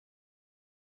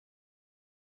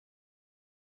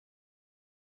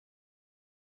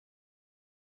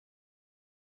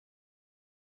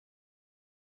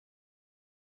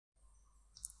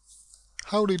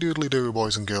Howdy doodly do,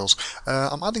 boys and girls.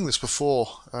 I'm adding this before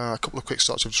a couple of quick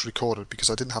starts I've just recorded because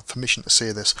I didn't have permission to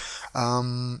say this.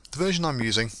 The version I'm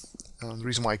using, the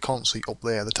reason why I can't see up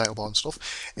there the title bar and stuff,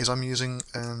 is I'm using,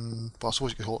 well, I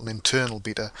suppose you could call it an internal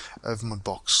beta of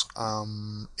Mudbox.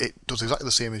 It does exactly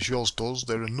the same as yours does.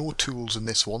 There are no tools in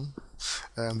this one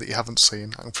that you haven't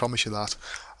seen, I can promise you that.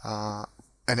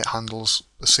 And it handles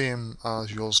the same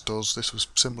as yours does. This was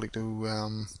simply to,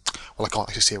 well, I can't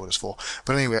actually say what it's for.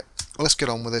 But anyway, let's get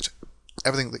on with it.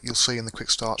 Everything that you'll see in the quick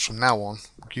starts from now on,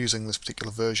 using this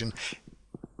particular version,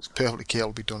 is perfectly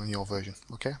capable to be done in your version.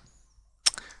 Okay?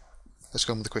 Let's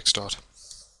go on with the quick start.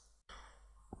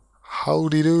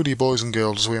 Howdy doody, boys and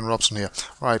girls, Wayne Robson here.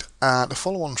 Right, to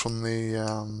follow on from the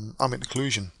ambient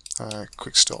occlusion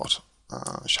quick start,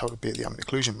 how to bait the ambient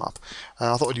occlusion map.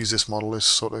 I thought I'd use this model, this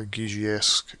sort of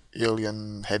Guigi-esque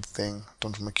alien head thing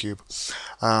done from a cube.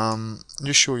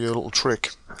 Just show you a little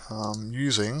trick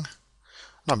using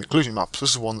an ambient occlusion map. So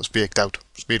this is one that's baked out,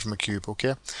 it's made from a cube.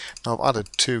 Okay. Now I've added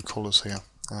two colours here,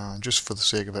 just for the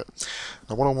sake of it.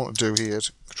 Now what I want to do here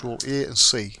is Control A and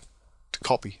C to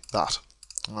copy that.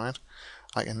 Alright.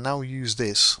 I can now use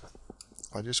this.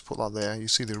 I just put that there. You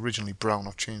see they're originally brown.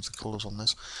 I've changed the colours on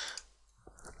this.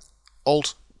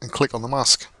 Alt and click on the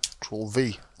mask. Control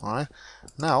V. Alright.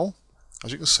 Now,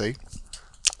 as you can see,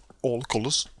 all the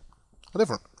colours are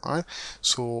different. Alright.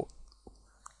 So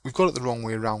we've got it the wrong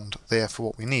way around there for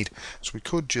what we need. So we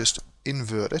could just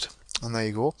invert it, and there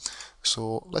you go.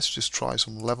 So let's just try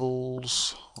some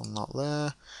levels on that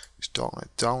there. Just darken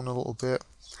it down a little bit.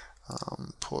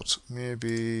 Put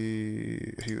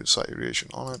maybe hue and saturation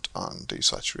on it and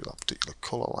desaturate that particular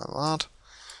colour like that.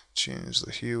 Change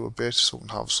the hue a bit so we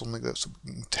can have something that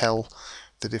we can tell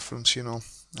the difference, you know.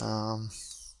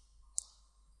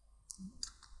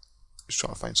 Just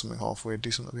trying to find something halfway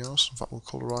decent, to be honest. In fact, we'll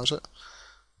colorise it.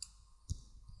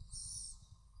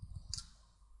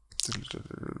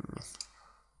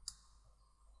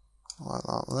 Like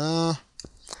that there.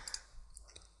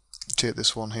 Take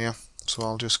this one here. So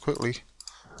I'll just quickly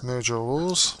merge all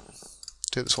those.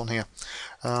 Take this one here.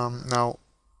 Now,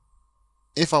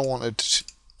 if I wanted to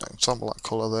sample that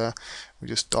colour there, we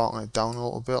just darken it down a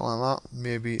little bit like that.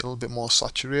 Maybe a little bit more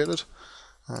saturated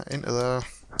into there,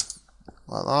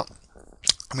 like that.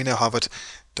 And we now have it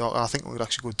dark. I think we would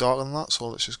actually go darker than that. So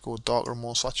let's just go darker and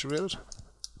more saturated.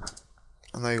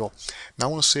 And there you go. Now I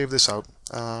want to save this out,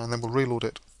 and then we'll reload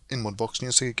it in Mudbox. And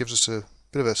you'll see it gives us a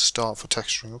bit of a start for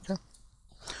texturing. Okay.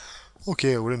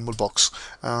 Okay, we're in Mudbox.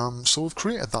 So we've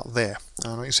created that there.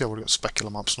 And you can see I've already got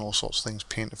specular maps and all sorts of things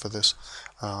painted for this.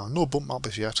 No bump map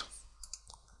as yet.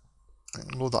 I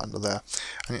can load that into there.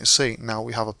 And you can see now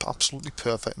we have an absolutely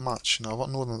perfect match. Now I've got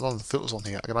none of the filters on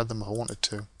here. I can add them if I wanted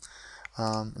to.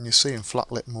 And you see in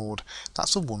flat lit mode,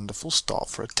 that's a wonderful start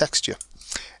for a texture.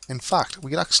 In fact, we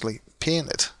can actually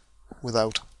paint it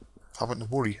without having to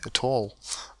worry at all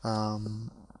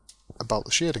about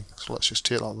the shading. So let's just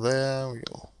take that there.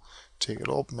 We'll take it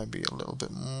up maybe a little bit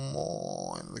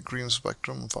more in the green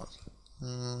spectrum. In fact,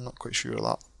 not quite sure of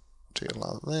that. Take it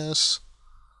like this.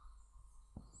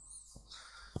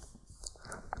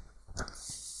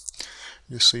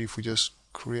 You see if we just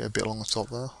create a bit along the top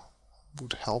there,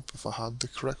 would help if I had the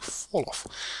correct fall off.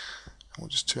 We'll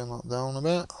just turn that down a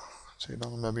bit. Take it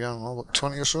down maybe, I don't know, about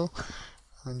 20 or so.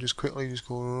 And just quickly just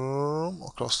go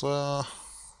across there.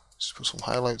 Just put some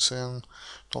highlights in.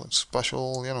 Nothing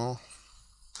special, you know.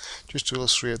 Just to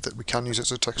illustrate that we can use it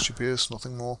as a texture base,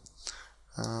 nothing more.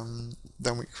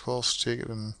 Then we of course take it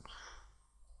and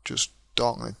just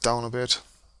darken it down a bit,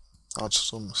 add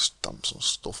some stamps and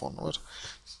stuff onto it,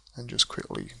 and just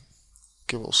quickly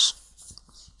give us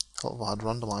hell of a hard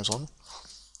randomize on,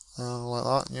 like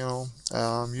that, you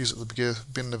know. Use it at the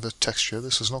beginning of a texture.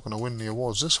 This is not going to win the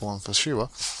awards, this one for sure,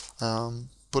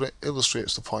 but it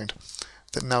illustrates the point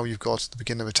that now you've got the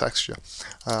beginning of a texture.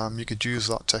 You could use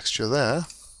that texture there.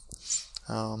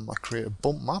 I create a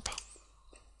bump map,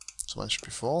 as I mentioned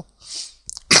before.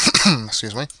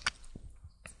 Excuse me.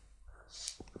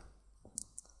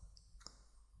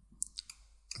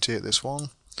 Take this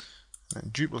one, and then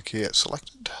duplicate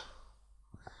selected,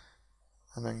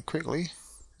 and then quickly,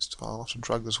 I'll have to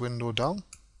drag this window down.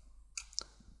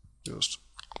 Just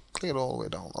click it all the way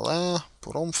down to there.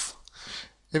 Put oomph.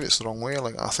 If it's the wrong way,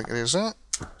 like I think it is there,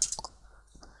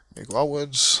 you go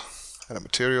outwards, edit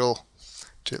material.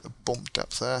 Take the bump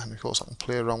depth there, and of course I can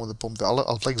play around with the bump depth.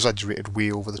 I've exaggerated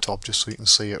way over the top just so you can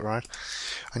see it, right?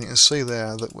 And you can see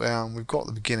there that we've got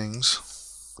the beginnings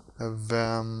of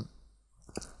a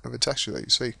texture that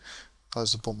you see.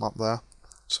 There's the bump map there.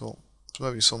 So So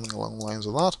maybe something along the lines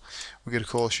of that. We could of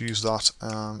course use that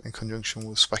in conjunction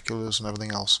with speculars and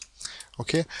everything else.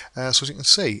 Okay, so as you can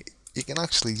see, you can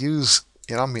actually use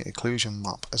your ambient occlusion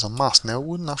map as a mask. Now it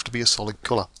wouldn't have to be a solid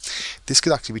colour. This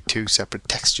could actually be two separate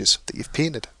textures that you've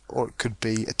painted, or it could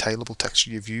be a tailable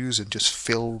texture you've used and just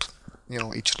filled, you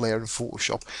know, each layer in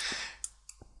Photoshop.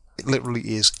 It literally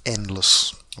is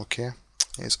endless. Okay,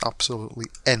 it's absolutely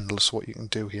endless what you can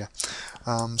do here.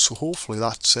 So hopefully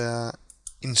that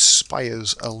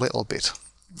inspires a little bit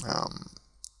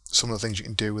some of the things you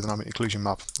can do with an ambient occlusion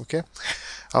map. Okay,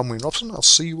 I'm Robson. I'll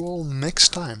see you all next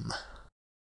time.